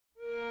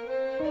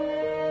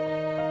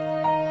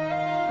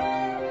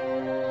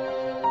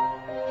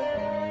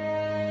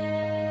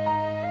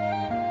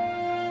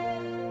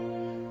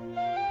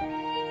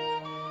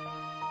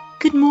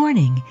Good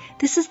morning.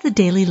 This is the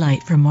Daily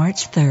Light for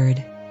March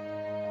 3rd.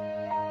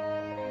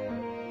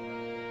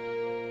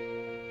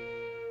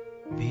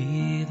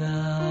 Be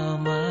thou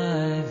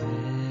my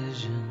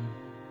vision,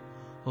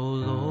 O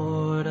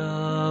Lord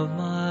of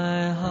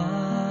my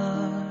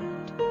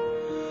heart,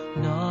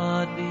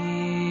 not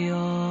be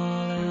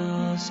all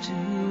else to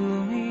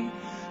me,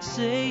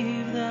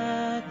 save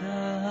that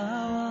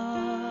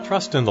thou art.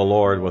 Trust in the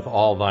Lord with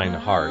all thine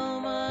heart,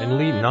 and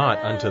lean not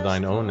unto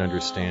thine own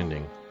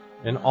understanding.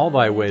 In all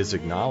thy ways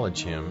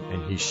acknowledge him,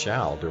 and he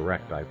shall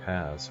direct thy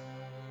paths.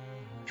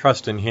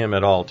 Trust in him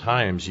at all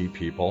times, ye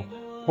people.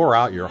 Pour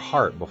out your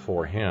heart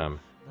before him.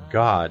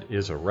 God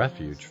is a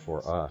refuge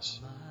for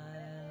us.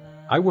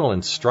 I will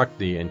instruct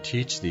thee and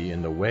teach thee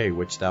in the way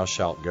which thou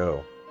shalt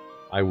go.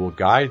 I will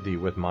guide thee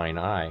with mine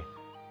eye.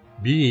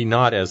 Be ye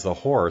not as the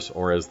horse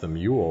or as the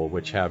mule,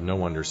 which have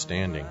no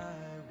understanding,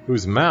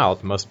 whose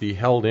mouth must be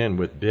held in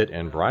with bit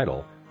and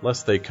bridle,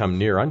 lest they come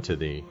near unto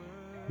thee.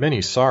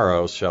 Many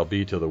sorrows shall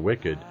be to the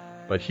wicked,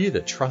 but he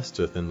that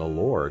trusteth in the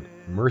Lord,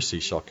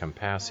 mercy shall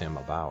compass him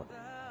about.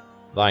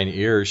 Thine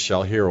ears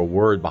shall hear a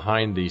word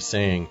behind thee,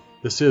 saying,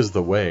 This is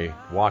the way,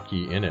 walk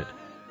ye in it,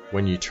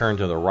 when ye turn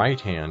to the right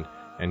hand,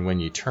 and when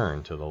ye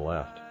turn to the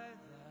left.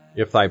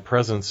 If thy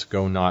presence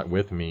go not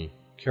with me,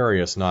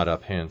 carry us not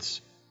up hence.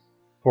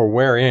 For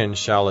wherein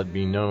shall it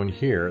be known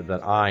here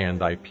that I and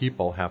thy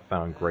people have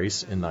found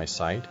grace in thy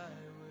sight?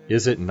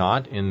 Is it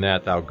not in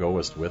that thou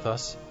goest with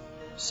us?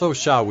 So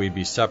shall we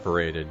be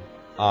separated,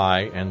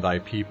 I and thy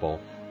people,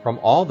 from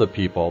all the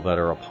people that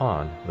are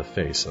upon the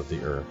face of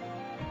the earth.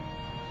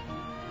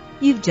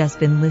 You've just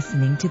been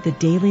listening to the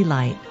Daily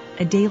Light,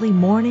 a daily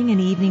morning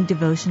and evening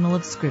devotional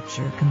of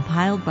Scripture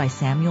compiled by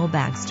Samuel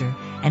Bagster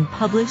and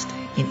published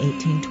in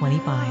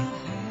 1825.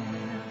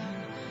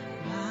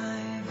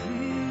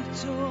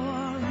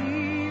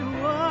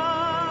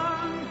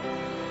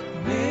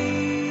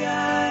 May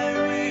I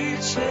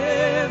reach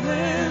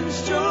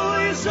heaven's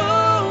joy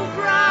so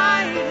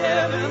bright,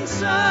 heaven's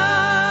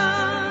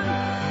sun,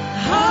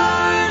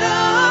 heart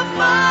of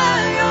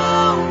my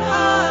own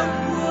heart,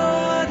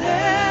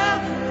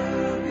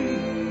 whatever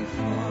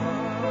befall,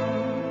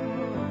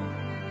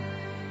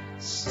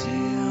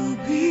 still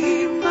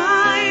be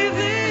my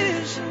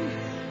vision,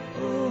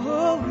 O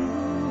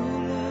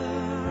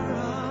ruler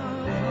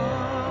of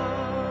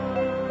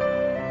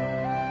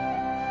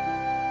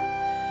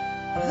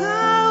all.